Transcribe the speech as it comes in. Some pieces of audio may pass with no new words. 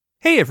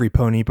Hey every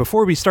pony,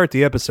 before we start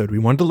the episode, we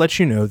wanted to let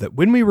you know that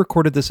when we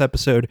recorded this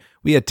episode,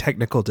 we had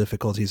technical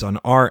difficulties on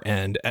our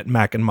end at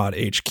Mac and Mod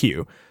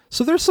HQ.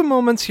 So there's some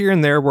moments here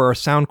and there where our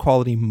sound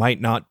quality might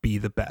not be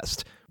the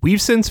best.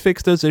 We've since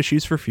fixed those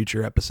issues for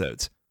future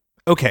episodes.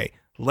 Okay,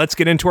 let's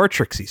get into our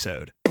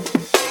Trixie-sode.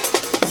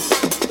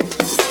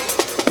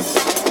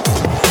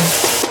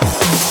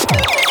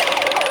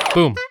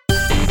 Boom.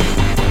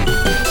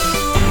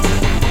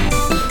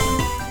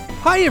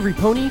 Hi every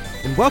pony,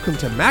 and welcome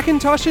to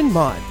Macintosh and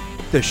Mod,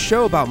 the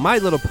show about My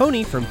Little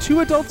Pony from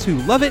two adults who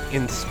love it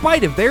in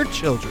spite of their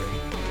children.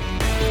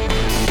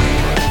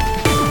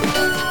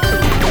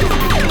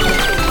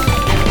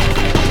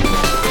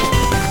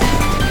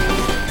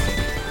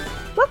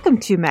 Welcome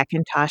to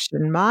Macintosh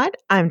and Mod.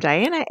 I'm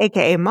Diana,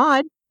 aka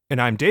Mod.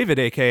 And I'm David,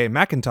 aka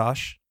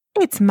Macintosh.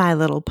 It's My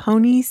Little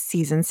Pony,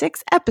 Season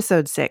 6,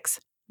 Episode 6,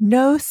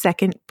 No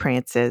Second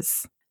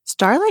Prances.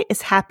 Starlight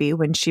is happy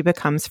when she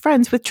becomes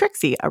friends with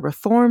Trixie, a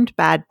reformed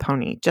bad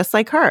pony, just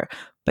like her.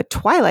 But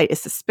Twilight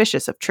is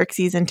suspicious of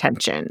Trixie's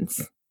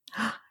intentions.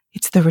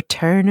 It's the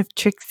return of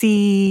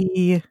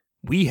Trixie.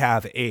 We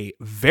have a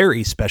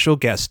very special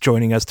guest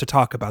joining us to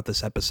talk about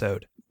this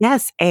episode.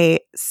 Yes, a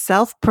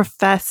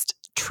self-professed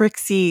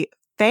Trixie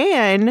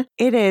fan.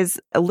 It is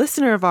a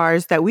listener of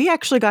ours that we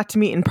actually got to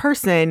meet in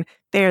person.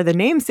 They are the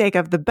namesake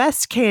of the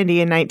best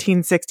candy in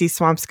 1960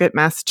 Swampscott,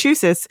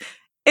 Massachusetts.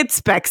 It's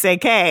Specs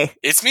AK.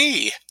 It's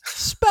me.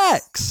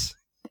 Specs!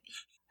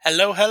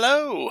 Hello,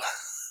 hello.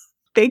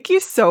 Thank you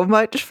so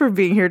much for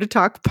being here to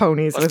talk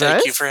ponies with us.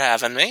 Thank you for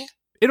having me.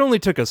 It only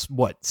took us,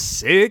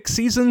 6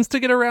 seasons to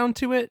get around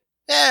to it?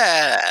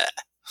 Yeah.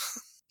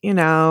 You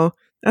know,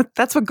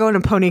 that's what going to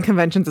pony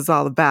conventions is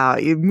all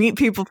about. You meet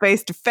people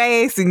face to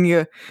face and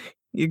you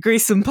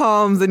grease some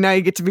palms and now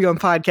you get to be on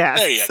podcasts.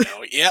 There you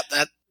go. Yep,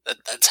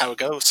 that's how it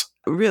goes.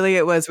 Really,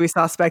 it was. We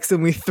saw Specs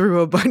and we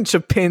threw a bunch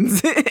of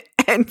pins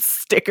and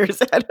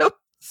stickers at him.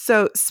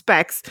 So,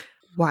 Specs,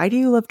 why do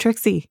you love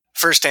Trixie?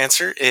 First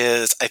answer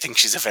is I think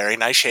she's a very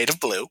nice shade of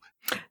blue.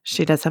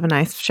 She does have a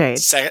nice shade.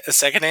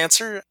 Second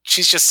answer,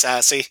 she's just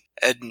sassy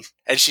and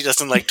she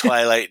doesn't like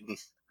Twilight, and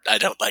I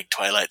don't like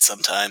Twilight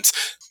sometimes.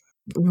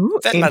 Ooh,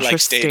 Then I like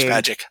stage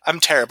magic. I'm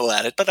terrible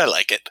at it, but I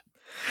like it.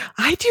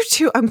 I do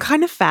too. I'm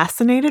kind of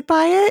fascinated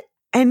by it,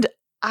 and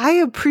I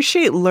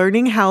appreciate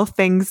learning how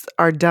things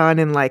are done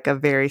in like a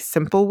very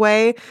simple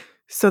way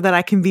so that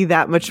I can be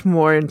that much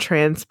more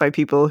entranced by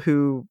people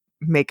who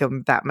make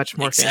them that much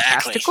more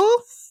fantastical.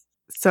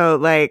 So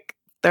like,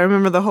 I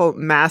remember the whole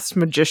Masked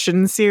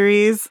Magician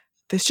series.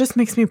 This just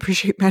makes me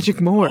appreciate magic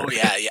more. Oh,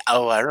 yeah.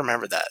 Oh, I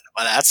remember that.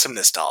 Well, that's some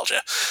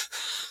nostalgia.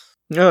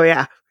 Oh,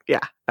 yeah. Yeah.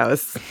 That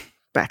was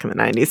back in the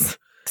 90s.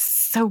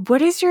 So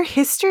what is your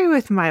history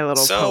with My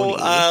Little Pony?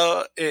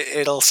 So,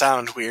 it'll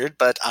sound weird,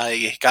 but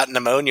I got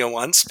pneumonia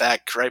once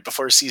back right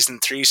before season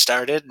 3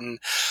 started, and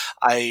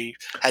I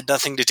had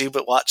nothing to do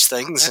but watch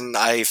things, and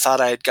I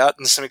thought I had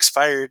gotten some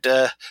expired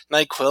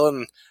NyQuil,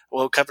 and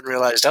woke up and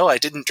realized, I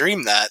didn't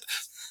dream that.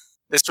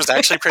 This was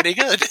actually pretty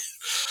good.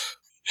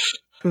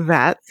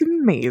 That's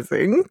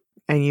amazing.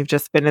 And you've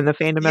just been in the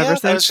fandom ever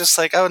since? I was just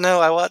like, oh no,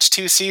 I watched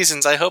 2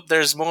 seasons, I hope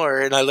there's more,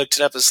 and I looked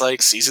it up as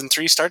like, season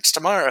 3 starts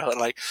tomorrow, and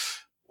like,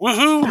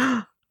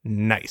 woohoo!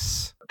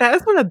 Nice. That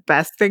is one of the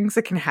best things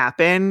that can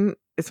happen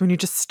is when you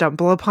just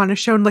stumble upon a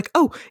show and like,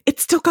 oh,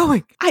 it's still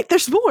going.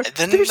 There's more. And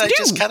then there's I new.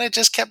 just kind of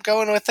just kept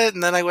going with it,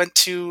 and then I went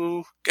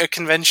to a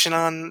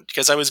convention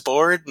because I was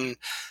bored, and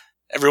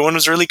everyone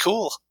was really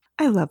cool.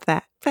 I love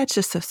that. That's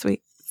just so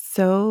sweet.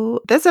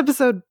 So this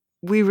episode,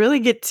 we really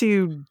get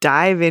to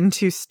dive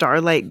into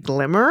Starlight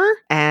Glimmer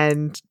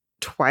and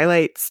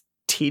Twilight's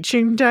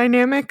teaching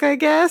dynamic, I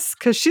guess,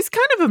 because she's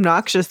kind of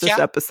obnoxious this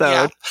episode.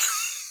 Yeah.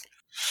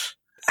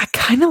 I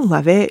kind of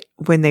love it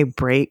when they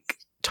break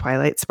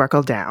Twilight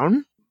Sparkle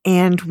down.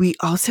 And we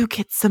also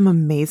get some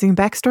amazing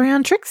backstory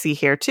on Trixie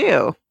here,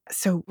 too.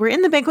 So we're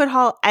in the banquet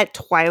hall at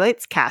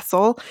Twilight's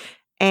castle,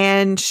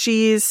 and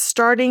she's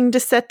starting to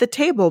set the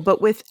table,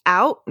 but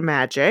without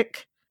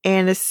magic.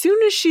 And as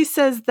soon as she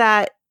says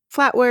that,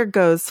 Flatware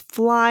goes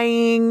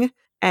flying,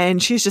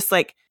 and she's just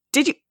like,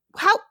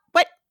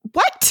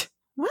 What?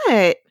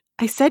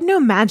 I said no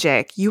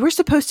magic. You were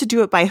supposed to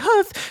do it by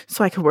hoof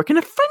so I could work in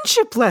a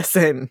friendship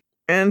lesson.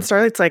 And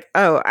Starlight's like,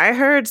 oh, I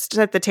heard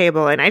set the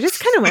table, and I just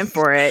kind of went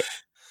for it.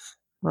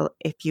 Well,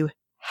 if you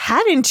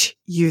hadn't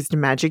used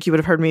magic, you would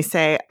have heard me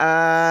say,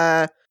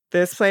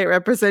 this plate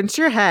represents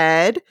your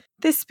head,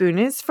 this spoon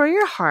is for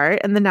your heart,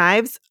 and the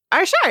knives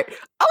are sharp.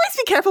 Always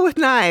be careful with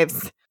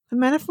knives. The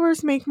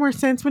metaphors make more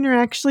sense when you're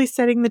actually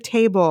setting the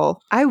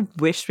table. I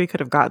wish we could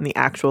have gotten the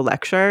actual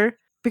lecture,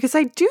 because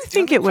I do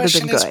think it would have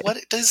been good. What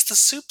does the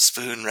soup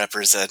spoon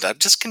represent? I'm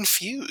just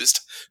confused.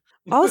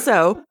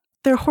 Also,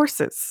 they're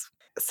horses.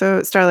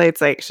 So Starlight's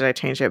like, should I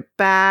change it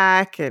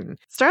back? And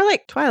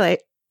Starlight, Twilight,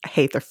 I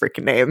hate their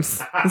freaking names.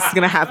 This is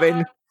going to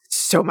happen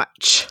so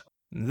much.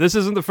 This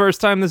isn't the first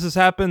time this has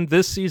happened.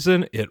 This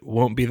season, it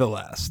won't be the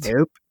last.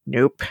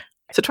 Nope.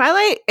 So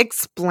Twilight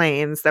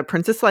explains that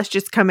Princess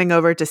Celestia's coming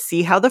over to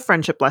see how the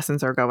friendship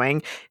lessons are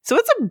going. So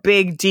it's a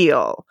big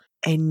deal.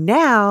 And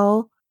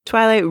now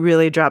Twilight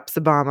really drops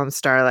the bomb on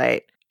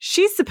Starlight.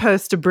 She's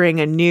supposed to bring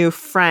a new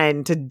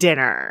friend to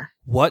dinner.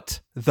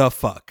 What the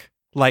fuck?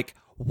 Like,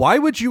 why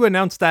would you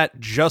announce that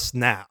just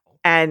now?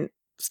 And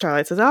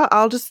Starlight says, I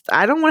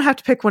don't want to have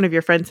to pick one of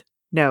your friends.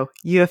 No,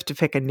 you have to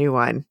pick a new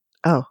one.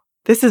 Oh,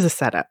 this is a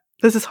setup.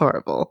 This is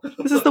horrible.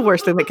 This is the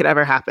worst thing that could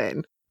ever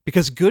happen.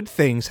 Because good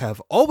things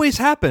have always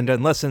happened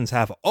and lessons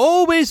have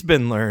always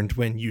been learned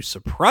when you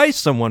surprise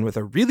someone with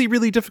a really,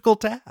 really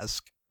difficult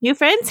task. New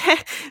friends?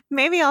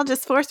 Maybe I'll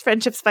just force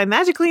friendships by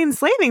magically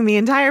enslaving the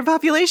entire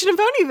population of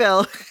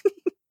Ponyville.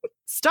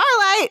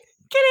 Starlight!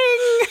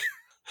 Kidding!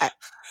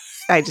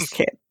 I just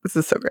can't. This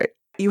is so great.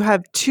 You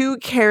have two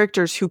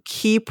characters who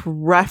keep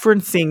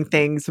referencing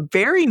things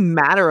very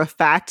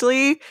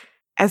matter-of-factly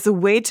as a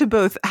way to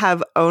both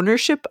have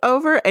ownership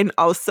over and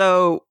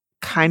also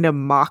kind of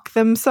mock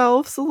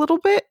themselves a little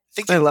bit. I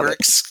think it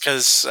works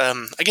because,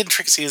 again,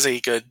 Trixie is a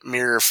good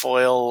mirror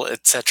foil,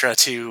 etc.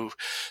 to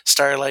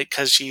Starlight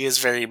because she is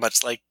very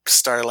much like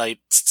Starlight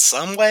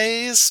some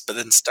ways, but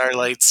then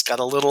Starlight's got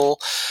a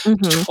little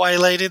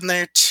Twilight in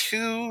there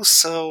too,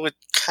 so it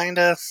kind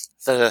of,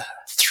 the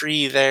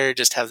three there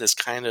just have this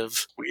kind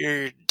of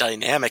weird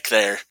dynamic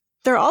there.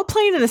 They're all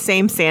playing in the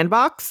same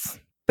sandbox,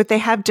 but they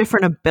have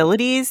different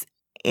abilities,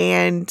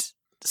 and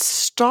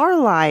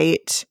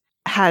Starlight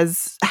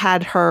has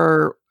had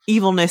her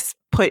evilness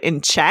put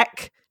in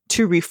check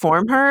to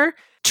reform her.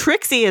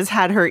 Trixie has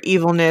had her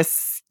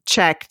evilness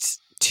checked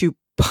to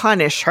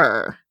punish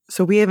her.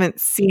 So we haven't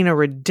seen a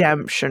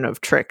redemption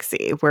of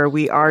Trixie, where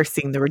we are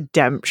seeing the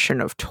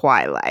redemption of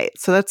Twilight.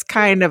 So that's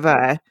kind of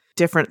a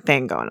different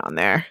thing going on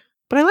there.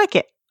 But I like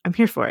it. I'm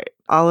here for it.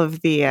 All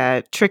of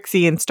the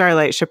Trixie and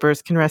Starlight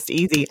shippers can rest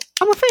easy.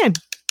 I'm a fan.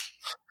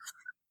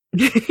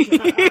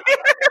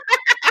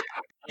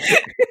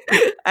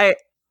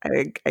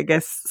 I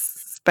guess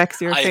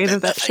Specs, you're a fan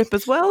of that ship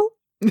as well?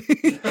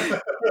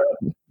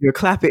 Your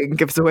clapping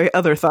gives away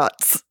other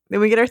thoughts. Then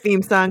we get our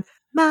theme song,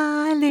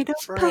 My Little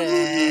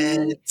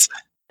Pony.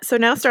 So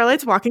now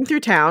Starlight's walking through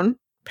town,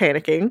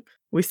 panicking.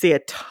 We see a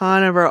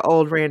ton of our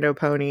old rando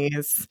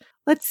ponies.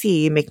 Let's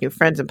see, make new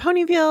friends in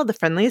Ponyville, the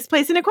friendliest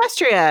place in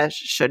Equestria.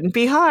 Shouldn't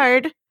be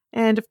hard.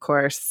 And of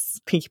course,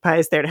 Pinkie Pie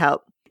is there to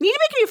help. Need to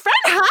make a new friend,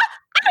 huh?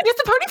 I'm gonna get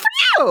the pony for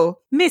you!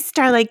 Miss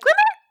Starlight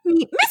Glimmer,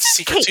 meet Mrs.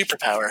 Secret Cake.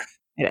 superpower.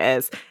 It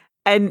is.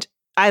 And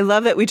I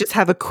love that we just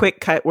have a quick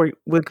cut where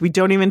we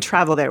don't even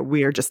travel there.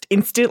 We are just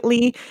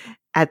instantly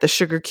at the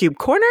Sugar Cube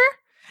corner,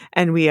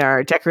 and we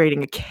are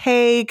decorating a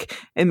cake,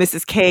 and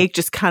Mrs. Cake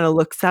just kind of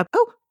looks up.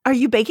 Oh, are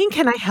you baking?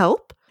 Can I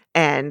help?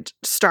 And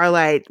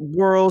Starlight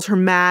whirls her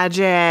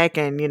magic,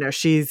 and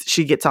she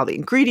gets all the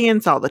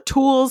ingredients, all the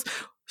tools,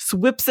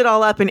 whips it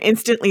all up, and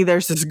instantly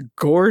there's this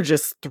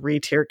gorgeous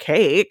 3-tier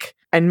cake.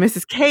 And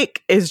Mrs.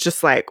 Cake is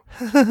just like,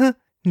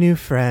 new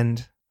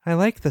friend. I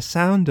like the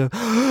sound of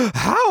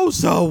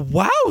Howza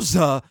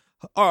wowza!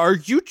 Are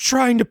you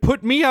trying to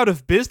put me out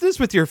of business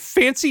with your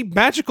fancy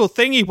magical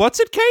thingy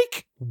what's-it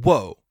cake?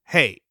 Whoa.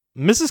 Hey,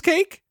 Mrs.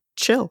 Cake?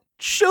 chill.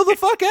 Chill the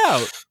fuck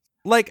out.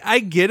 Like, I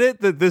get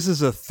it that this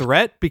is a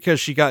threat because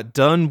she got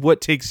done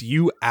what takes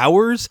you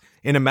hours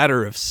in a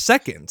matter of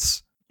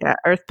seconds. Yeah,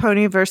 Earth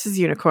Pony versus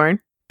Unicorn.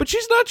 But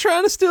she's not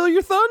trying to steal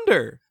your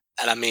thunder.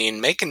 And I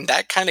mean, making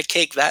that kind of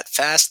cake that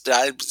fast,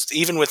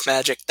 even with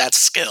magic, that's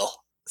skill.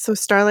 So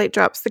Starlight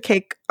drops the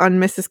cake on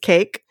Mrs.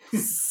 Cake.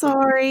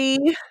 Sorry.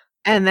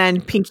 And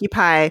then Pinkie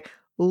Pie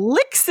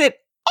licks it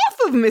off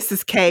of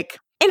Mrs. Cake.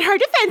 In her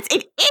defense,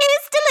 it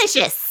is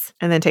delicious.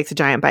 And then takes a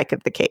giant bite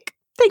of the cake.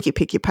 Thank you,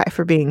 Pinkie Pie,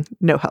 for being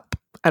no help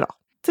at all.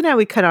 So now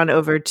we cut on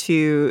over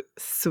to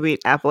Sweet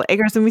Apple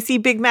Acres, and we see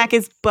Big Mac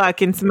is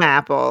bucking some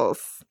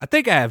apples. I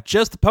think I have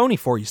just the pony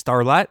for you,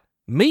 Starlight.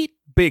 Meet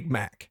Big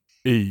Mac.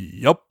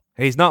 Yup.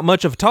 He's not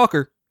much of a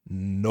talker.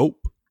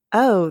 Nope.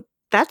 Oh,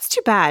 that's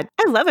too bad.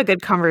 I love a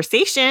good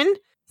conversation.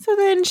 So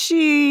then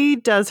she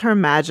does her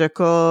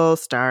magical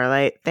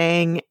Starlight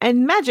thing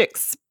and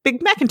magics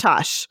Big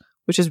Macintosh,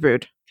 which is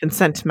rude.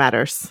 Consent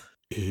matters.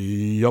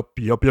 Yup.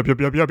 You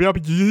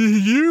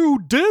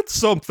did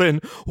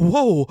something.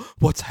 Whoa,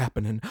 what's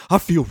happening? I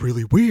feel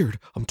really weird.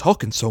 I'm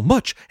talking so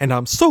much, and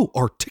I'm so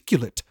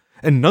articulate,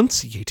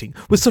 enunciating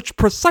with such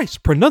precise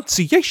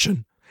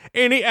pronunciation.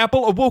 Annie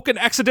Apple awoke and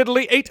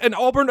accidentally ate an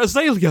Auburn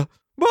azalea.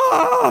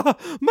 Ah,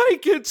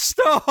 make it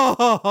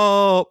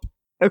stop.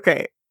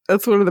 Okay,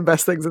 that's one of the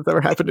best things that's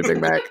ever happened to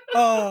Big Mac.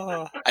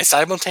 Oh, I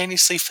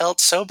simultaneously felt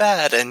so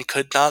bad and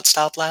could not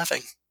stop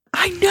laughing.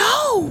 I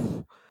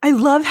know. I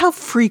love how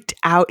freaked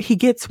out he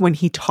gets when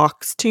he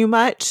talks too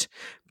much,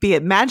 be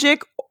it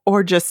magic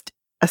or just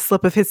a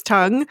slip of his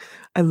tongue.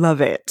 I love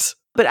it.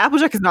 But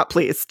Applejack is not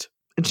pleased,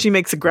 and she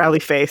makes a growly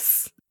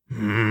face.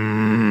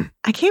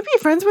 I can't be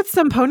friends with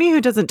some pony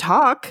who doesn't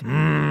talk.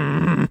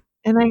 And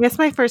I guess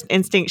my first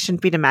instinct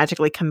shouldn't be to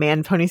magically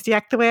command ponies to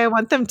act the way I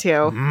want them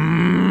to.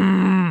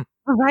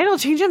 All right, I'll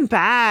change him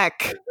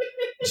back.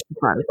 She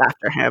runs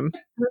after him.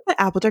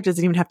 Applejack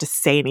doesn't even have to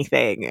say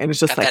anything. And it's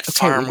just Got like, that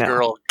okay, farm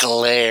girl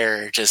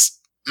glare. Just,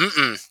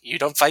 you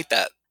don't fight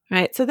that.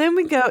 Right, so then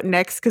we go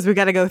next because we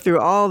got to go through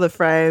all the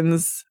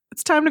friends.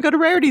 It's time to go to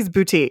Rarity's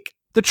boutique.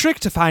 The trick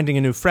to finding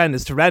a new friend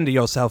is to render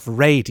yourself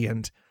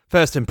radiant.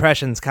 First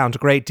impressions count a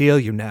great deal,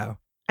 you know.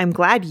 I'm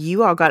glad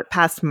you all got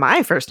past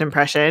my first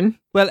impression.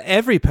 Well,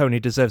 every pony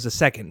deserves a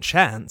second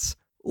chance.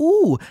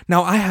 Ooh,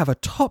 now I have a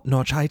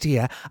top-notch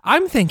idea.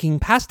 I'm thinking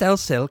pastel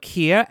silk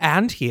here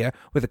and here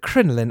with a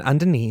crinoline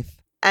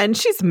underneath. And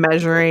she's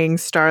measuring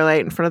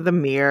Starlight in front of the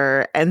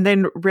mirror, and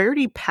then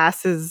Rarity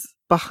passes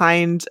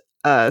behind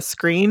a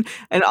screen,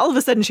 and all of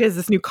a sudden she has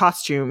this new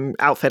costume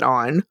outfit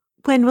on.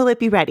 When will it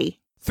be ready?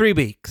 3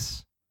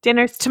 weeks.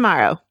 Dinner's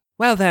tomorrow.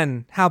 Well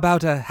then, how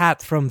about a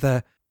hat from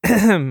the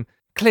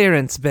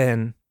clearance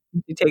bin?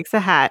 She takes a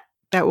hat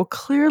that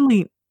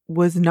clearly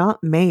was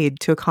not made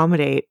to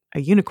accommodate a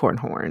unicorn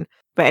horn.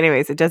 But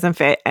anyways, it doesn't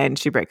fit, and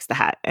she breaks the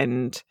hat,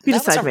 and we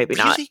decide maybe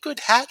not. That was a really good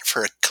hat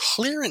for a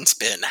clearance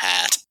bin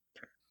hat.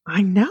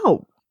 I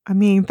know. I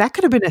mean, that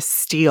could have been a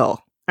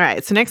steal. All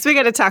right, so next we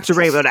got to talk to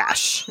Rainbow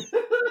Dash.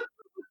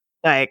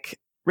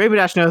 Rainbow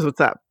Dash knows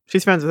what's up.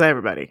 She's friends with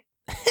everybody.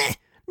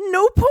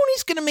 No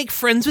pony's gonna make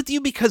friends with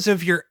you because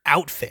of your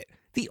outfit.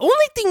 The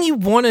only thing you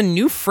want a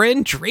new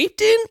friend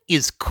draped in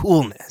is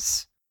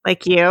coolness.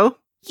 Like you?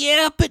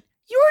 Yeah, but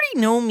you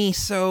already know me,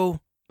 so...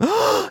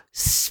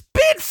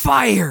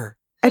 Spitfire!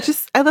 I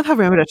love how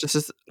Rainbow Dash is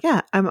just,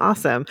 yeah, I'm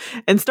awesome.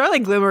 And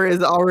Starlight Glimmer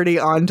is already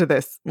on to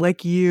this.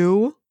 Like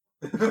you?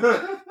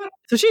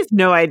 So she has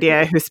no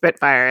idea who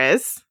Spitfire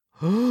is.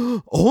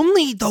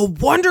 Only the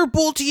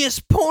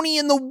Wonderboltiest pony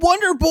in the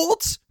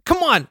Wonderbolts?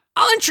 Come on,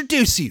 I'll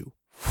introduce you.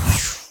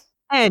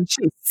 And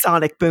she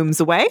sonic booms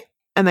away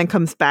and then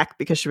comes back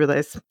because she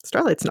realized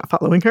Starlight's not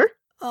following her.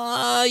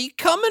 You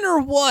coming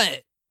or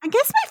what? I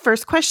guess my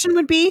first question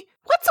would be,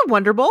 what's a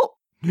Wonderbolt?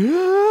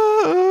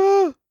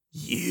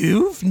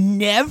 You've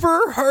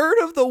never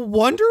heard of the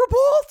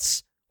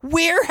Wonderbolts?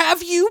 Where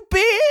have you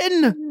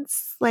been?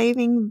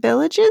 Enslaving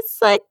villages,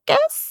 I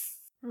guess.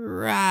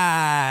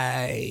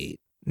 Right.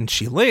 And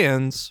she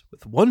lands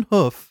with one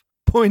hoof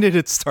pointed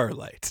at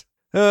Starlight.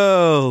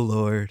 Oh,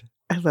 Lord.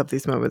 I love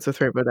these moments with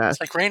Rainbow Dash.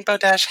 It's like, Rainbow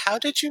Dash, how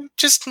did you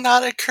just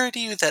not occur to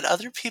you that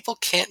other people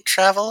can't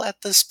travel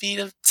at the speed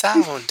of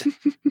sound?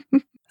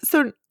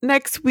 So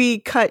next we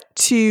cut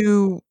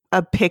to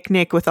a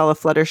picnic with all of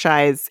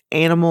Fluttershy's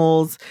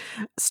animals.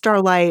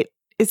 Starlight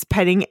is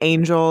petting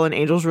Angel, and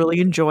Angel's really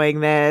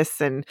enjoying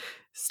this. And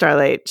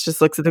Starlight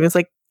just looks at them and is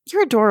like,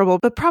 you're adorable,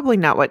 but probably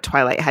not what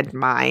Twilight had in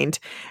mind.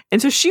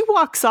 And so she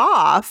walks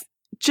off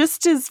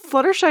just as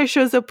Fluttershy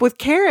shows up with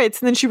carrots,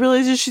 and then she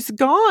realizes she's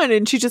gone,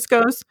 and she just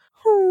goes,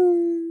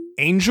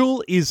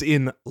 Angel is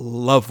in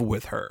love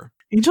with her.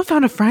 Angel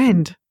found a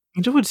friend.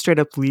 Angel would straight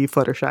up leave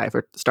Fluttershy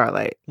for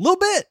Starlight. A little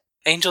bit.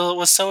 Angel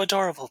was so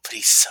adorable, but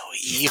he's so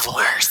evil.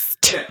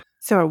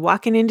 So we're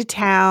walking into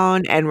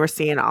town, and we're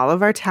seeing all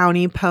of our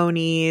townie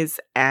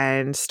ponies,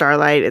 and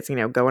Starlight is,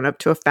 going up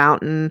to a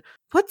fountain.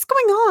 What's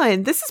going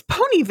on? This is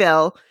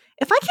Ponyville.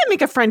 If I can't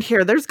make a friend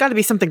here, there's got to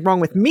be something wrong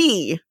with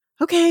me.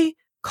 Okay,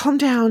 calm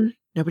down.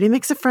 Nobody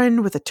makes a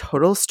friend with a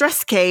total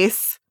stress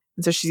case.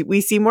 And so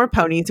we see more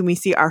ponies, and we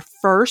see our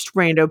first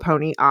rando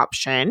pony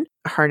option.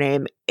 Her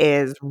name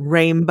is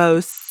Rainbow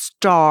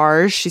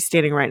Stars. She's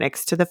standing right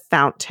next to the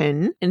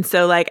fountain. And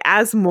so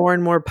as more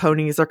and more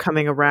ponies are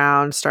coming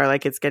around,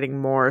 Starlight is getting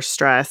more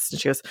stressed.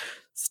 And she goes,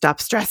 stop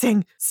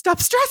stressing. Stop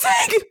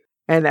stressing.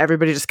 And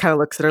everybody just kind of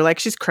looks at her like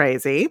she's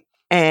crazy.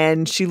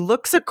 And she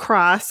looks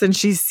across and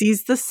she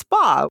sees the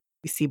spa.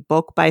 We see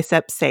Bulk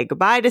Bicep say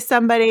goodbye to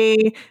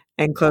somebody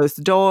and close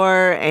the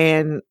door.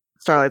 And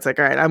Starlight's like,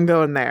 all right, I'm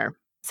going there.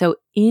 So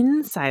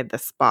inside the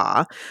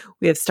spa,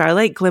 we have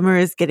Starlight Glimmer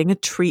is getting a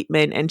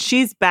treatment, and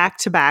she's back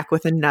to back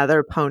with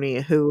another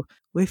pony who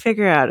we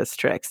figure out is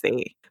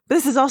Trixie. But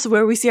this is also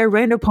where we see our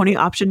rando pony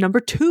option number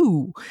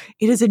 2.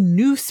 It is a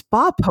new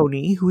spa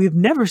pony who we've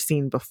never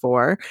seen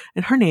before,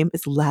 and her name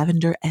is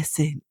Lavender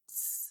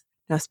Essence.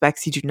 Now,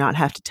 Specs, you do not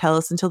have to tell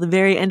us until the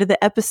very end of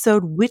the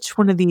episode which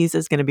one of these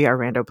is going to be our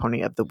rando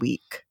pony of the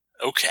week.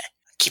 Okay,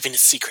 keeping it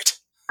secret.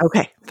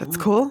 Okay, that's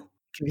cool.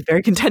 It can be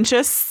very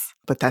contentious,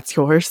 but that's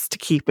yours to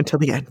keep until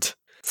the end.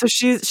 So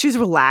she's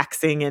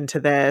relaxing into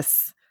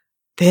this.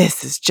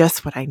 This is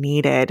just what I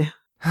needed.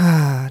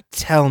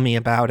 Tell me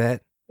about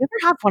it. You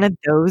ever have one of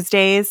those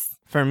days?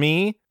 For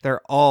me,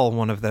 they're all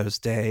one of those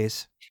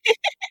days.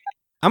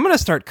 I'm going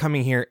to start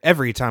coming here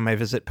every time I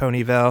visit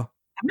Ponyville.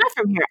 I'm not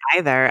from here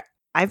either.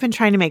 I've been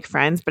trying to make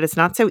friends, but it's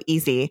not so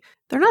easy.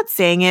 They're not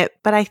saying it,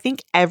 but I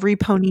think every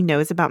pony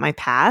knows about my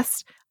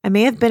past. I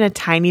may have been a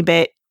tiny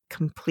bit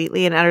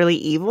completely and utterly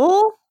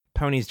evil.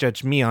 Ponies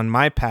judge me on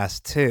my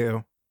past,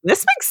 too.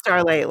 This makes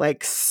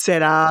Starlight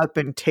sit up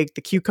and take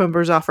the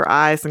cucumbers off her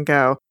eyes and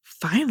go,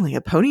 finally,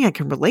 a pony I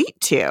can relate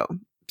to.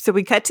 So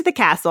we cut to the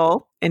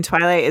castle, and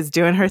Twilight is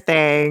doing her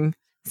thing.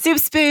 Soup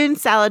spoon,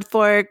 salad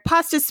fork,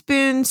 pasta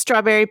spoon,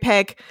 strawberry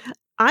pick.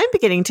 I'm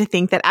beginning to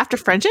think that after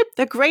friendship,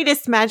 the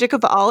greatest magic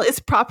of all is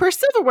proper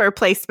silverware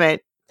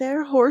placement.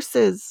 They're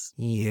horses.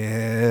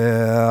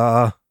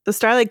 Yeah. The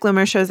Starlight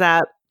Glimmer shows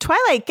up.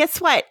 Twilight,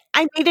 guess what?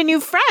 I made a new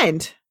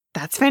friend.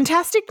 That's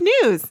fantastic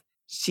news.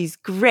 She's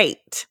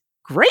great.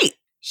 Great.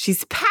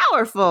 She's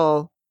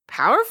powerful.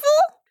 Powerful?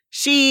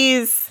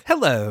 She's...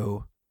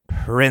 Hello.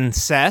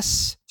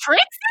 Princess.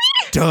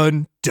 Trixie?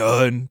 Dun,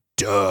 dun,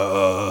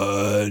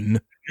 dun.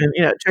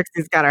 And,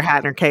 Trixie's got her hat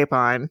and her cape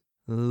on.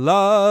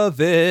 Love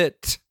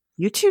it.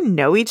 You two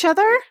know each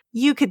other?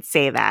 You could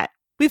say that.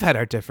 We've had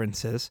our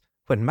differences.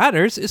 What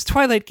matters is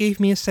Twilight gave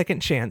me a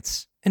second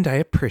chance, and I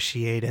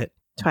appreciate it.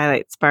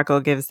 Twilight Sparkle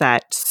gives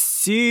that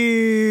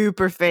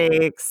super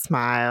fake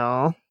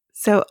smile.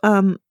 So,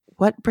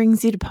 what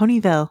brings you to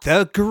Ponyville?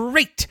 The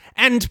great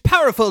and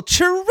powerful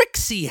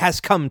Trixie has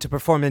come to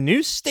perform a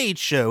new stage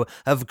show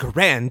of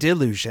grand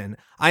illusion.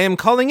 I am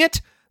calling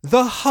it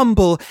The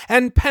Humble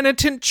and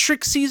Penitent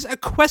Trixie's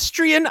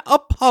Equestrian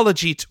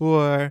Apology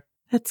Tour.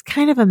 That's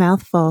kind of a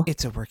mouthful.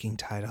 It's a working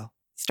title.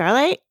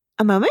 Starlight,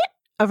 a moment,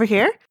 over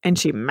here. And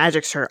she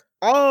magics her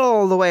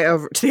all the way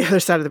over to the other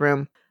side of the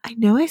room. I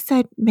know I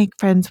said make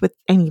friends with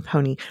any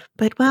pony,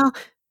 but well,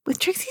 with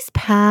Trixie's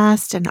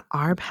past and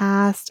our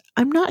past,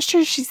 I'm not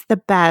sure she's the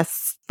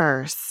best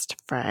first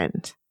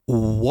friend.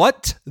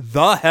 What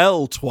the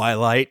hell,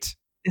 Twilight?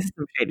 This is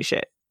some shady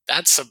shit.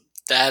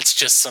 That's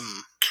just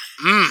some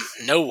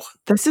no.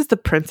 This is the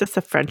princess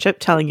of friendship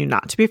telling you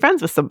not to be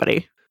friends with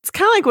somebody. It's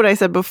kind of like what I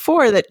said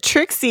before, that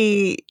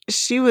Trixie,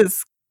 she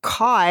was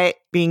caught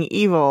being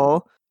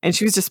evil and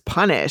she was just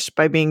punished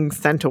by being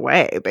sent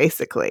away,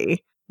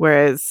 basically.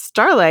 Whereas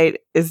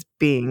Starlight is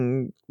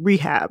being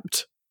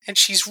rehabbed. And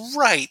she's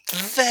right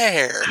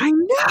there. I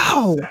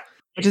know,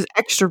 which is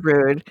extra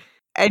rude.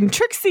 And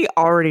Trixie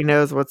already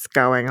knows what's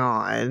going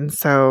on,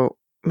 so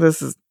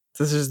this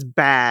is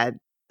bad.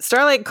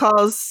 Starlight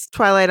calls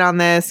Twilight on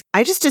this.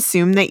 I just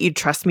assumed that you'd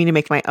trust me to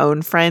make my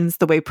own friends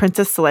the way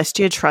Princess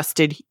Celestia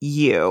trusted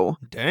you.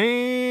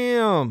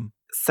 Damn.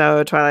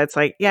 So Twilight's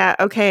like, yeah,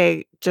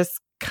 okay, just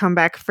come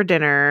back for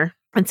dinner.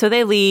 And so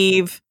they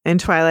leave, and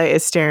Twilight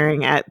is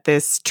staring at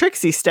this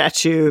Trixie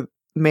statue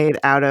made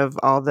out of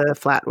all the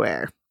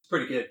flatware.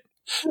 Pretty good.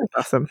 That's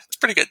awesome. It's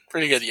pretty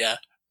good, yeah.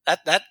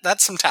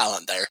 That's some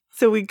talent there.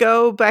 So we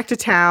go back to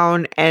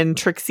town, and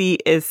Trixie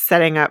is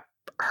setting up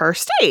her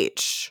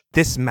stage.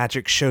 This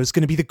magic show is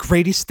going to be the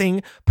greatest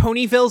thing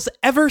Ponyville's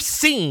ever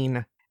seen.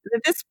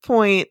 At this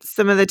point,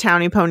 some of the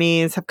towny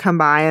ponies have come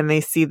by, and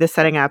they see the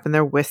setting up, and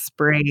they're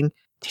whispering,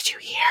 "Did you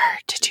hear?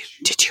 Did you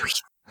hear?"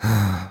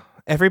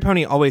 Every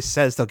pony always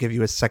says they'll give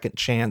you a second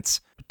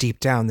chance, but deep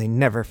down they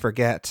never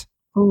forget.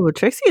 Oh,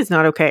 Trixie is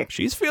not okay.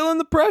 She's feeling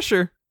the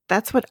pressure.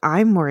 That's what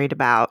I'm worried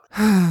about.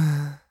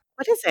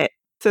 What is it?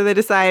 So they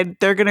decide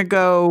they're going to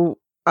go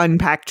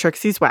unpack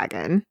Trixie's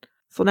wagon.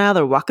 So now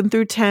they're walking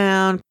through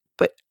town,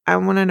 but I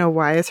want to know,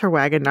 why is her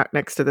wagon not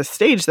next to the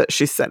stage that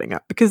she's setting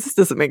up? Because this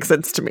doesn't make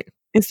sense to me.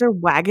 Is there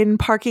wagon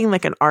parking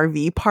like an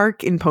RV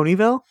park in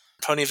Ponyville?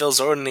 Ponyville's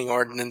zoning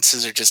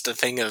ordinances are just a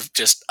thing of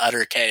just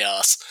utter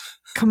chaos.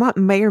 Come on,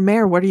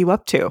 Mayor, what are you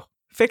up to?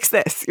 Fix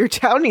this. Your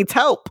town needs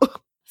help.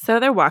 So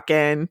they're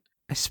walking.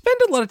 I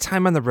spend a lot of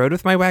time on the road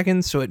with my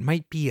wagon, so it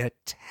might be a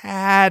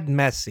tad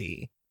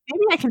messy.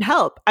 Maybe I can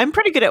help. I'm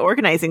pretty good at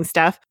organizing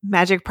stuff.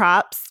 Magic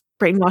props,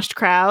 brainwashed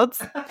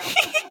crowds.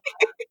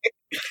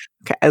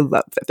 Okay, I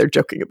love that they're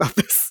joking about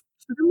this.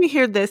 So then we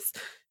hear this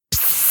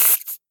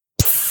psst,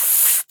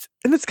 psst,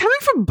 and it's coming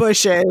from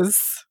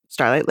bushes.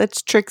 Starlight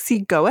lets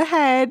Trixie go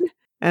ahead,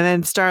 and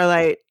then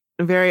Starlight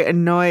very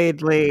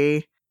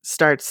annoyedly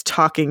starts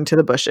talking to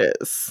the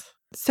bushes.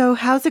 So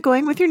how's it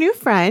going with your new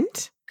friend?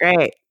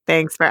 Great.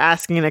 Thanks for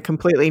asking in a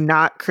completely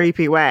not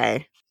creepy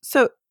way.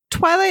 So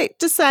Twilight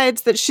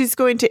decides that she's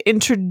going to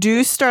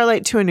introduce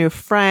Starlight to a new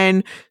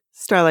friend.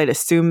 Starlight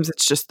assumes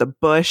it's just the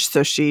bush,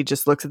 so she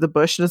just looks at the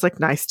bush and is like,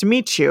 "Nice to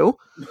meet you."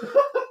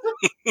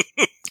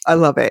 I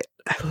love it.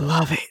 I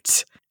love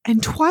it.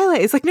 And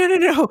Twilight is like, no, you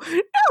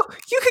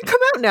can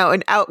come out now.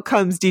 And out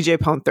comes DJ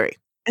Pone 3.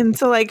 And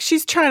so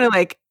she's trying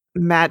to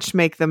match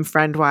make them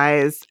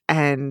friend-wise,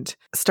 and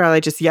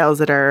Starlight just yells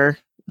at her.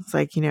 It's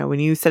like, when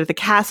you said at the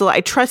castle,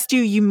 "I trust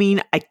you," you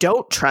mean I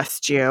don't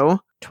trust you.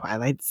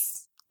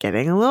 Twilight's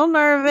getting a little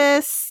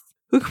nervous.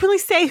 Who can really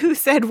say who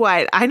said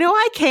what? I know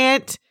I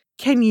can't.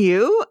 Can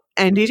you?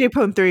 And DJ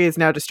Pone 3 is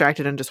now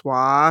distracted and just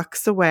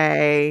walks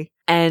away.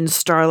 And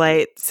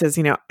Starlight says,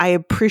 "I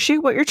appreciate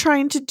what you're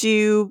trying to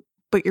do,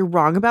 but you're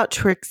wrong about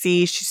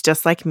Trixie. She's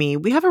just like me.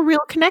 We have a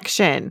real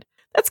connection."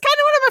 That's kind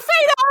of what I'm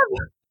afraid of.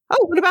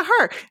 Oh, what about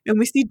her? And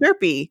we see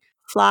Derpy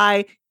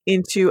fly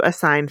into a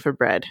sign for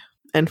bread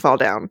and fall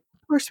down.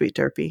 Poor sweet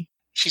Derpy.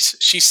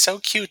 She's so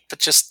cute, but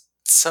just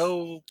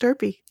so...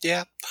 Derpy.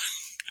 Yeah.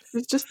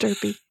 She's just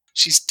Derpy.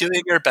 She's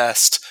doing her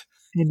best.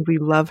 And we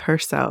love her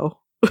so.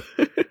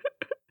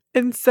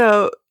 And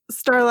so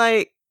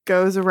Starlight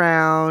goes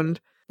around.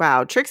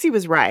 Wow, Trixie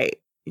was right.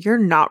 You're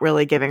not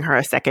really giving her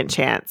a second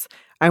chance.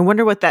 I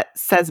wonder what that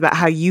says about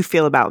how you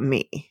feel about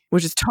me,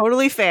 which is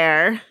totally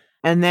fair.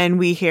 And then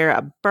we hear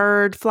a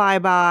bird fly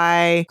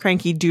by,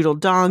 Cranky Doodle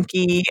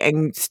Donkey,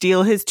 and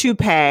steal his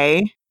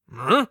toupee.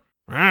 Oh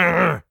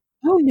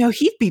no,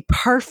 he'd be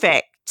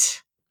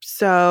perfect.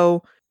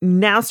 So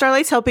now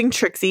Starlight's helping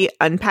Trixie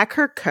unpack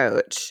her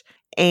coach,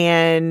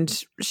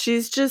 and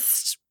she's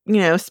just,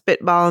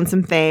 spitballing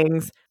some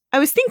things. I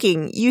was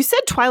thinking, you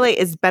said Twilight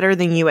is better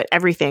than you at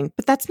everything,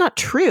 but that's not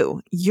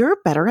true. You're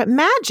better at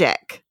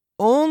magic.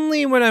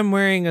 only when I'm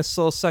wearing a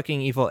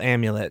soul-sucking evil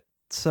amulet,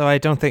 so I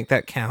don't think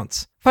that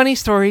counts. Funny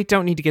story,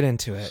 don't need to get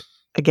into it.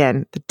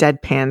 Again, the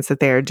deadpans that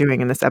they are doing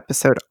in this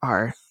episode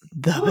are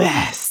the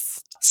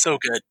best. So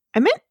good. I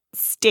meant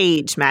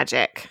stage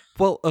magic.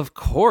 Well, of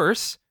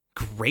course.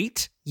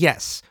 Great?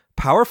 Yes.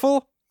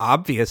 Powerful?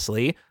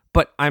 Obviously.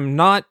 But I'm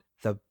not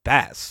the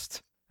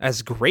best.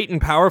 As great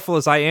and powerful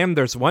as I am,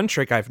 there's one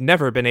trick I've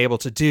never been able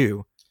to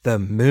do. The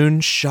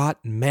Moonshot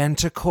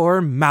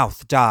Manticore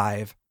Mouth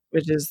Dive.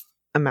 Which is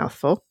a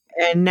mouthful.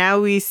 And now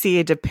we see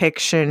a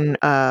depiction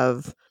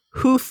of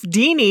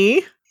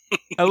Hoofdini.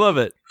 I love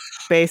it.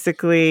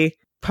 Basically,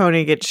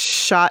 Pony gets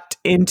shot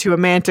into a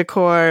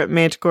manticore.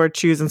 Manticore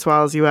chews and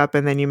swallows you up,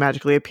 and then you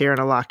magically appear in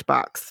a locked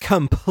box.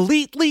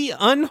 Completely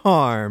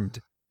unharmed.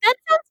 That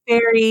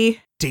sounds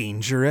very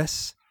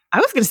Dangerous. I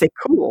was going to say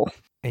cool.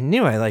 I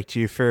knew I liked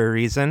you for a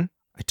reason.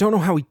 I don't know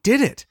how he did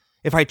it.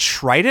 If I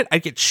tried it,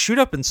 I'd get chewed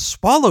up and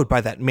swallowed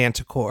by that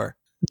manticore.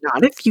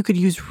 Not if you could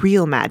use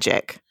real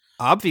magic.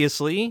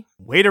 Obviously.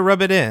 Way to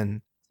rub it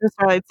in. So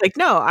Starlight's like,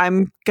 no,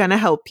 I'm going to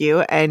help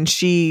you. And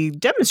she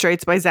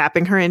demonstrates by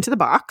zapping her into the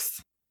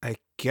box. I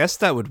guess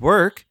that would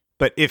work.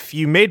 But if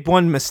you made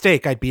one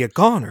mistake, I'd be a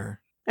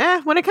goner.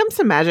 When it comes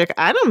to magic,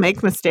 I don't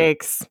make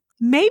mistakes.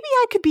 Maybe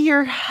I could be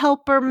your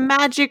helper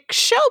magic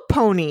show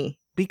pony.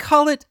 We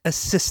call it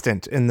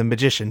assistant in the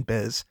magician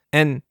biz.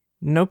 And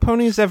no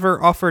pony's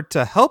ever offered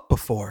to help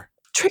before.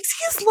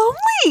 Trixie is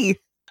lonely.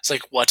 It's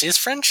like, what is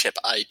friendship?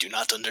 I do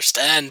not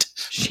understand.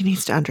 She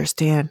needs to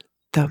understand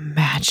the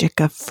magic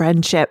of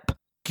friendship.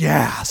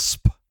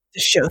 Gasp. The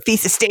show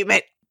thesis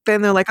statement.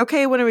 Then they're like,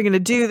 okay, when are we going to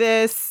do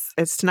this?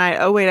 It's tonight.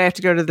 Oh, wait, I have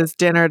to go to this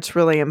dinner. It's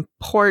really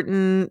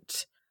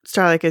important.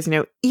 Starlight goes,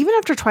 even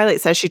after Twilight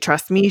says she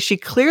trusts me, she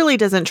clearly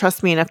doesn't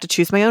trust me enough to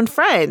choose my own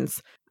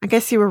friends. I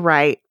guess you were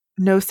right.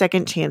 No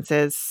second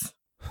chances.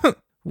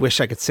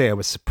 Wish I could say I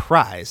was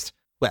surprised.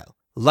 Well,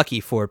 lucky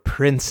for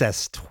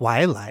Princess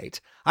Twilight.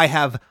 I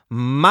have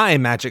my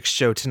magic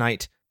show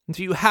tonight. If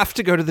you have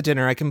to go to the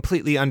dinner, I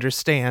completely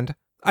understand.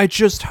 I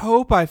just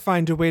hope I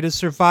find a way to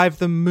survive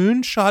the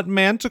Moonshot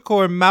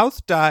Manticore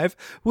Mouth Dive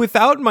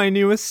without my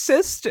new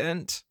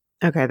assistant.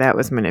 Okay, that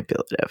was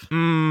manipulative.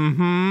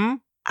 Mm-hmm.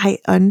 I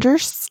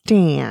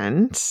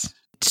understand.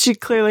 She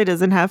clearly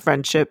doesn't have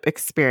friendship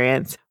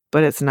experience,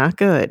 but it's not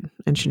good,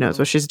 and she knows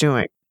what she's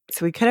doing.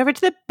 So we cut over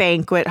to the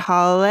banquet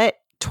hall at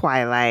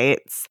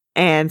Twilight's,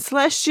 and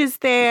Celestia's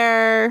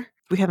there.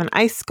 We have an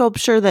ice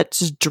sculpture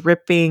that's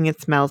dripping.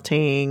 It's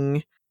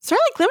melting.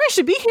 Starlight Glimmer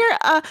should be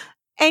here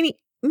any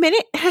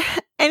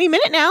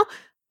minute now.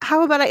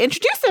 How about I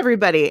introduce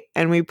everybody?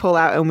 And we pull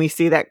out and we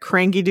see that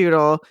Cranky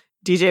Doodle,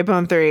 DJ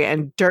Bone 3,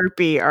 and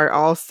Derpy are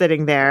all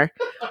sitting there.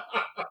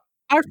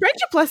 Our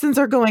friendship lessons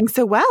are going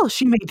so well.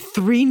 She made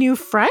 3 new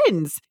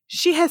friends.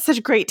 She has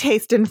such great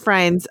taste in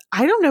friends.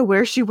 I don't know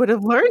where she would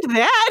have learned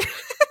that.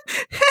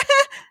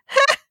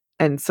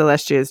 And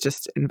Celestia is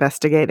just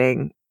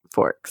investigating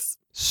forks.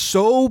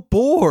 So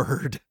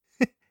bored.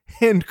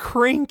 And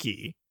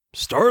cranky.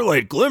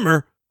 Starlight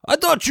Glimmer, I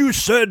thought you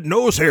said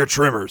nose hair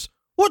trimmers.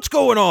 What's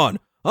going on?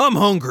 I'm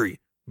hungry.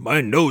 My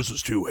nose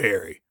is too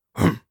hairy.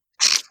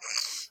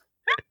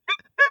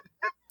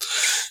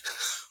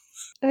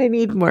 I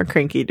need more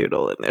Cranky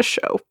Doodle in this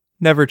show.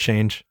 Never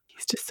change.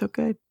 He's just so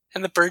good.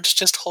 And the bird's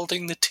just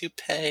holding the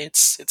toupee.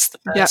 It's the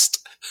best.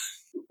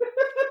 Yep.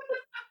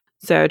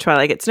 So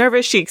Twilight gets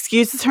nervous. She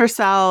excuses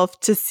herself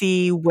to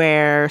see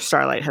where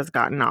Starlight has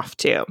gotten off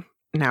to.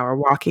 Now we're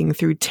walking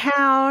through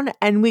town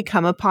and we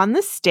come upon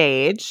the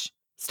stage.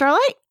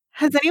 Starlight?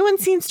 Has anyone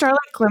seen Starlight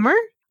Glimmer?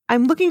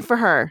 I'm looking for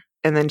her.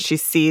 And then she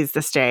sees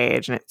the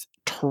stage and it's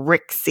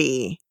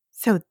Trixie.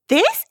 So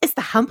this is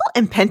the humble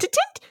and penitent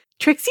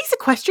Trixie's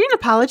equestrian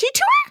apology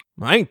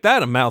tour? Ain't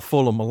that a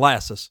mouthful of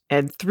molasses?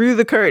 And through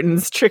the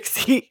curtains,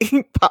 Trixie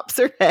pops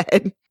her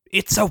head.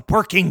 It's a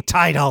working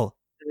title.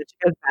 And then she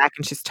goes back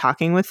and she's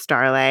talking with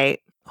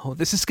Starlight. Oh,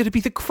 this is going to be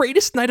the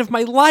greatest night of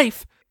my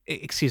life.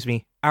 Excuse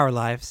me, our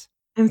lives.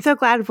 I'm so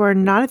glad we're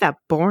not at that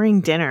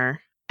boring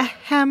dinner.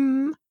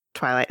 Ahem.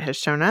 Twilight has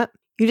shown up.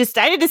 You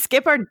decided to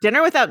skip our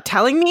dinner without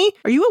telling me?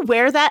 Are you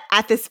aware that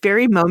at this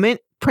very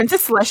moment,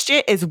 Princess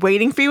Celestia is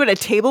waiting for you at a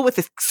table with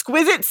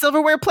exquisite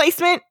silverware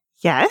placement?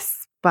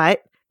 Yes,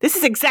 but this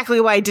is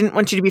exactly why I didn't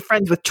want you to be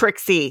friends with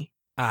Trixie.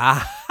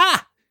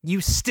 Aha!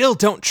 You still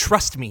don't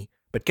trust me.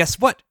 But guess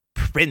what,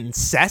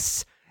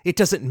 princess? It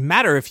doesn't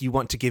matter if you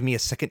want to give me a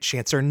second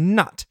chance or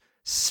not.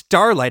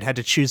 Starlight had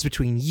to choose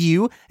between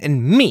you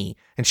and me,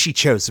 and she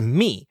chose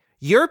me.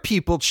 Your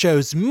people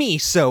chose me,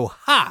 so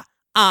ha!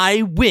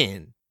 I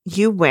win.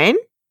 You win?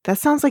 That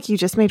sounds like you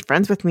just made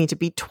friends with me to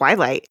beat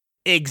Twilight.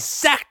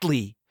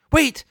 Exactly.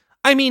 Wait,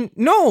 I mean,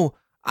 no.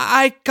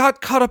 I got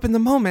caught up in the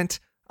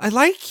moment. I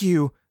like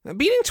you.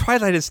 Beating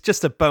Twilight is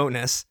just a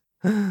bonus.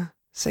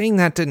 Saying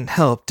that didn't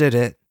help, did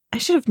it? I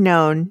should have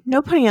known.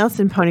 Nobody else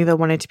in Ponyville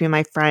wanted to be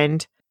my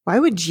friend. Why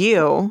would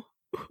you?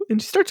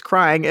 And she starts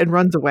crying and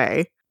runs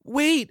away.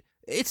 Wait,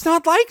 it's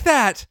not like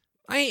that.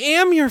 I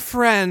am your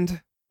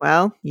friend.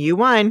 Well, you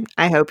won.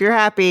 I hope you're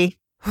happy.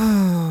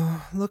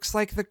 looks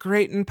like the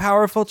great and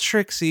powerful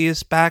Trixie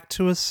is back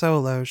to a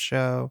solo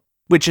show.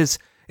 Which is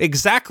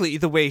exactly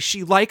the way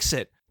she likes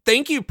it.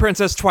 Thank you,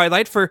 Princess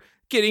Twilight, for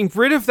getting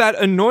rid of that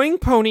annoying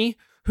pony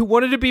who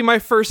wanted to be my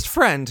first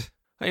friend.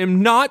 I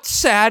am not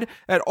sad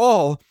at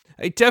all.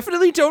 I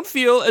definitely don't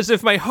feel as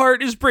if my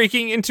heart is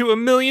breaking into a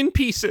million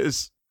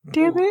pieces.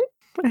 Damn it.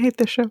 I hate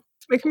this show.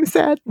 It's making me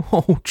sad.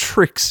 Oh,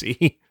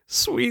 Trixie.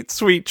 Sweet,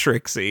 sweet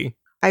Trixie.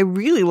 I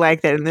really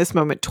like that in this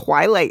moment,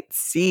 Twilight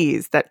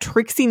sees that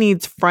Trixie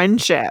needs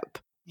friendship.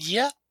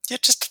 Yeah,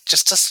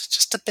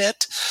 just a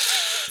bit.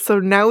 So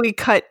now we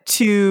cut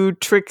to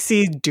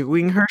Trixie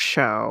doing her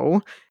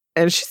show,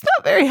 and she's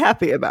not very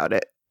happy about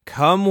it.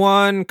 Come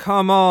one,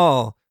 come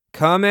all.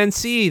 Come and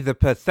see the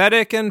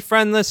pathetic and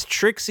friendless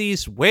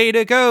Trixie's way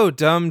to go,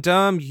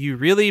 dum-dum. You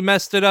really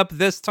messed it up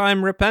this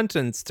time,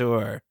 Repentance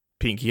Tour.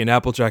 Pinky and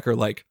Applejack are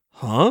like,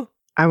 huh?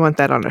 I want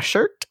that on a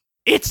shirt.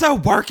 It's a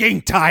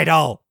working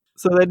title!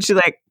 So then she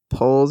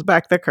pulls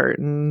back the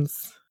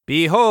curtains.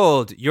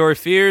 Behold, your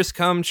fears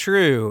come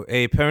true,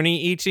 a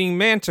pony-eating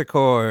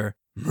manticore.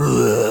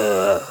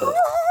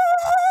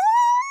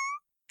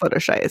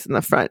 Fluttershy is in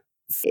the front,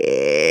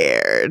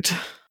 scared.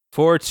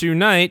 For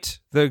tonight,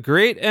 the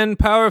great and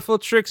powerful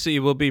Trixie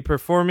will be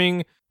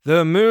performing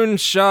the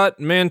Moonshot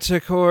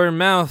Manticore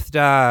Mouth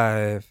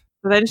Dive.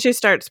 Then she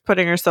starts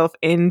putting herself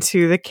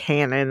into the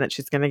cannon that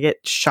she's going to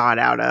get shot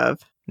out of.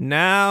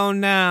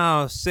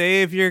 Now,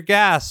 save your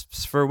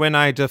gasps for when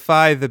I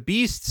defy the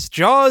beast's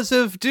jaws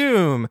of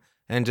doom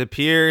and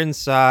appear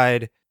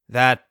inside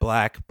that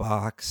black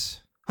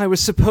box. I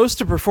was supposed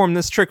to perform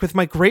this trick with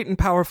my great and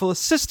powerful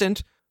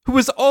assistant, who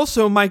is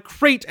also my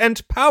great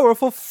and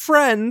powerful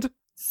friend.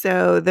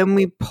 So then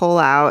we pull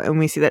out and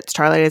we see that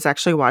Starlight is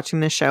actually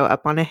watching the show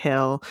up on a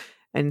hill,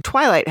 and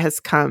Twilight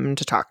has come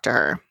to talk to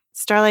her.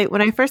 Starlight,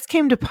 when I first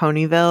came to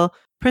Ponyville,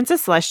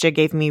 Princess Celestia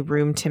gave me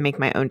room to make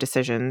my own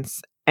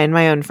decisions and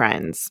my own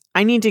friends.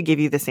 I need to give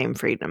you the same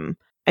freedom.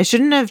 I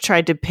shouldn't have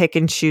tried to pick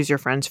and choose your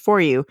friends for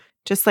you.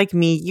 Just like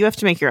me, you have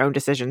to make your own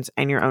decisions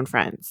and your own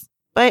friends.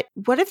 But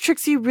what if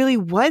Trixie really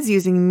was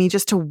using me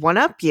just to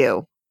one-up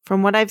you?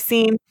 From what I've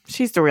seen,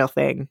 she's the real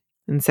thing.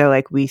 And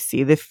so, we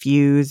see the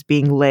fuse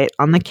being lit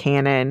on the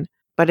cannon,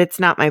 but it's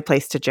not my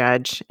place to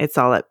judge. It's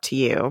all up to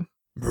you.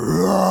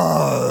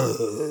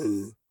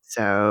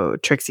 So,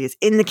 Trixie is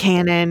in the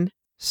cannon.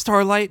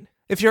 Starlight,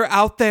 if you're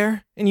out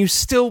there and you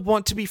still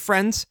want to be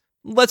friends,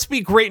 let's be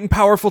great and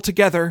powerful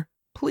together.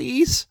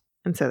 Please?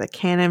 And so the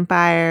cannon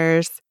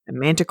fires, the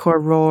manticore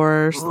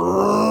roars,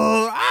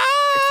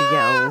 Trixie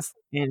yells,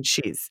 and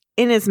she's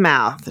in his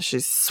mouth.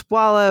 She's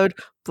swallowed.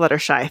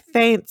 Fluttershy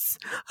faints.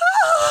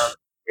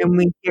 And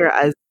we hear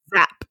a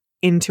zap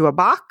into a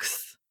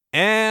box.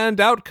 And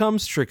out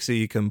comes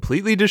Trixie,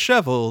 completely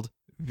disheveled.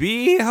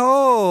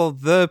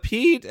 Behold, the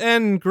Pete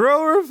and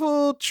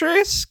Growerful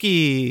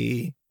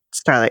Trisky.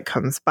 Starlight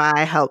comes by,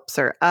 helps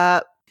her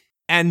up.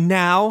 And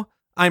now,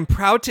 I'm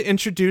proud to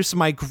introduce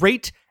my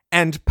great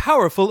and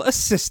powerful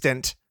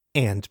assistant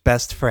and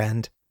best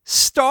friend,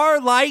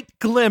 Starlight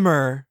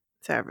Glimmer.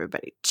 So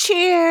everybody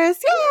cheers.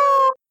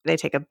 Yeah! They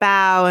take a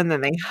bow and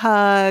then they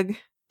hug.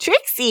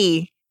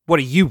 Trixie! What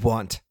do you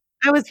want?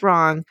 I was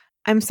wrong.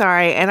 I'm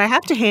sorry, and I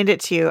have to hand it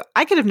to you.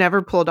 I could have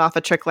never pulled off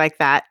a trick like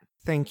that.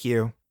 Thank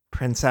you,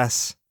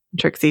 Princess.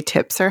 Trixie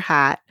tips her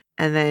hat,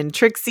 and then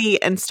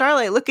Trixie and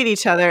Starlight look at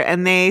each other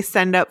and they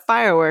send up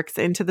fireworks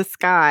into the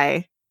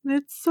sky. And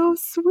it's so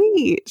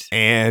sweet.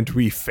 And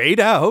we fade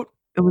out.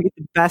 And we get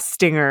the best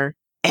stinger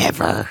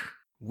ever.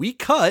 We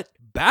cut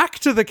back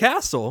to the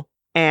castle.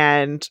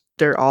 And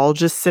they're all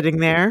just sitting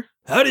there.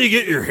 How do you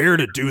get your hair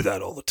to do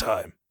that all the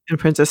time? And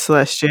Princess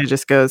Celestia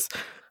just goes,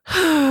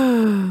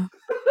 her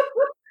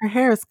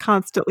hair is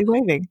constantly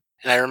waving.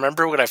 And I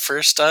remember when I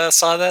first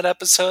saw that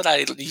episode,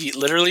 I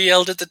literally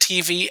yelled at the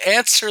TV,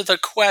 "Answer the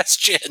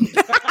question!"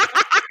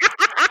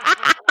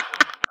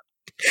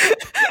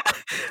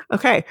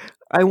 Okay,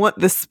 I want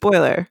the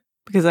spoiler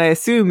because I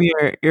assume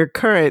your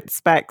current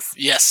specs.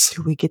 Yes.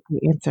 Do we get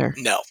the answer?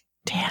 No.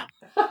 Damn.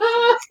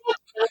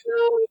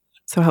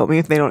 So help me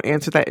if they don't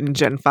answer that in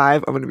Gen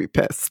 5, I'm going to be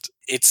pissed.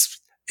 It's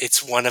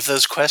one of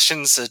those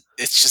questions that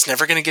it's just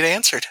never going to get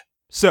answered.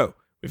 So,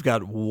 we've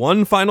got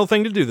one final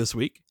thing to do this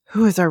week.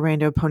 Who is our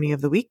rando pony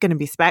of the week going to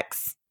be,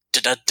 Specs?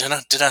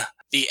 Da-da-da-da-da.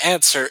 The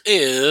answer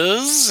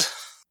is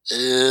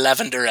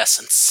Lavender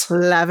Essence.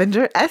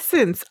 Lavender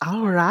Essence.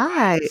 All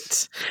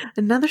right.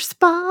 Another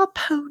spa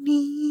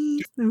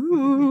pony.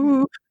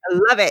 Ooh, I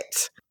love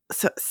it.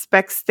 So,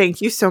 Specs, thank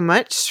you so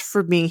much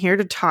for being here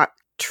to talk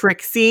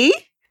Trixie.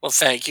 Well,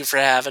 thank you for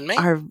having me.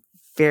 Our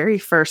very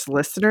first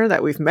listener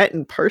that we've met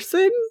in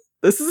person.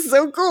 This is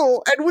so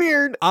cool and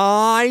weird.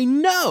 I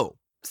know.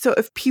 So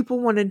if people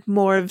wanted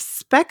more of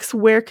Specs,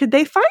 where could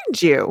they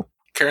find you?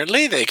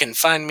 Currently, they can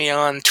find me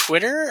on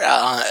Twitter.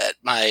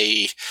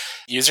 My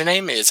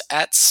username is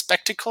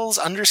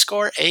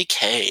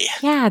 @spectacles_AK.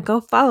 Yeah,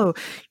 go follow.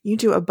 You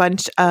do a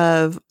bunch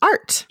of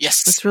art.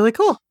 Yes. That's really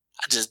cool.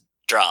 I just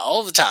draw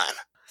all the time.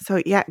 So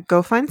yeah,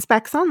 go find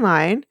Specs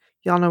online.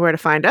 Y'all know where to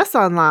find us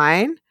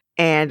online.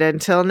 And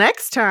until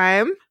next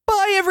time,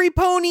 Bye, every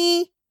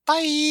pony.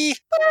 Bye!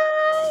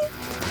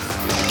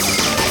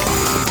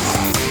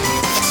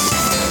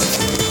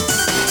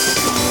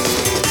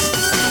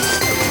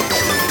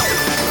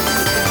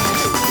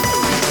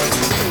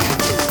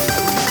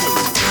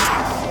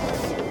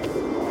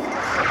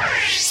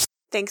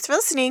 Thanks for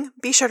listening.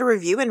 Be sure to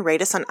review and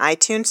rate us on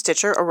iTunes,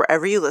 Stitcher, or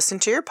wherever you listen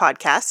to your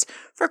podcast.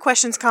 For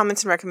questions,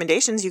 comments, and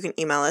recommendations, you can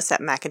email us at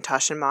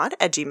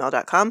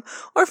macintoshandmod@gmail.com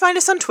or find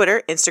us on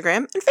Twitter,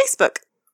 Instagram, and Facebook.